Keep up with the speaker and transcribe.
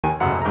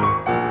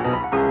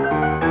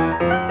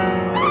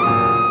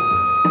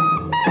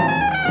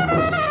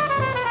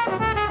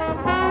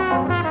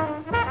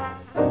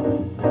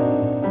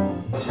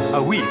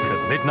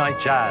Midnight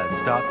Jazz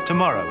starts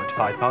tomorrow at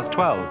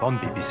 12:05 on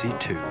BBC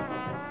Two.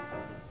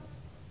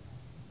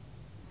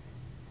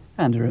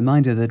 And a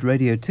reminder that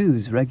Radio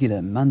 2's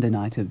regular Monday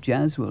night of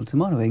jazz will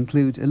tomorrow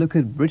include a look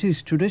at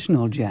British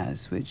traditional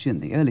jazz, which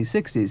in the early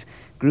 60s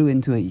grew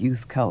into a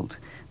youth cult.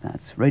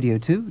 That's Radio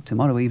 2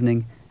 tomorrow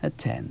evening at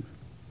 10.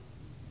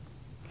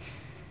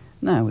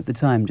 Now, at the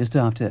time just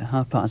after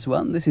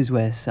 1:30, this is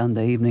where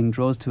Sunday evening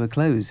draws to a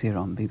close here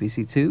on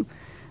BBC Two.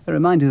 A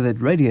reminder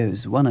that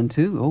Radios 1 and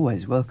 2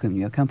 always welcome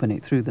your company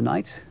through the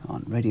night.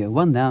 On Radio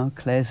 1 now,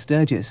 Claire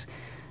Sturgis,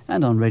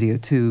 and on Radio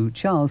 2,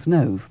 Charles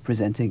Nove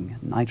presenting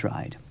Night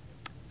Ride.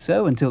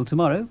 So until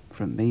tomorrow,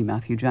 from me,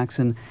 Matthew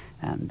Jackson,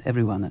 and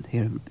everyone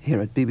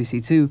here at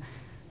BBC Two,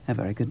 a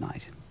very good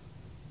night.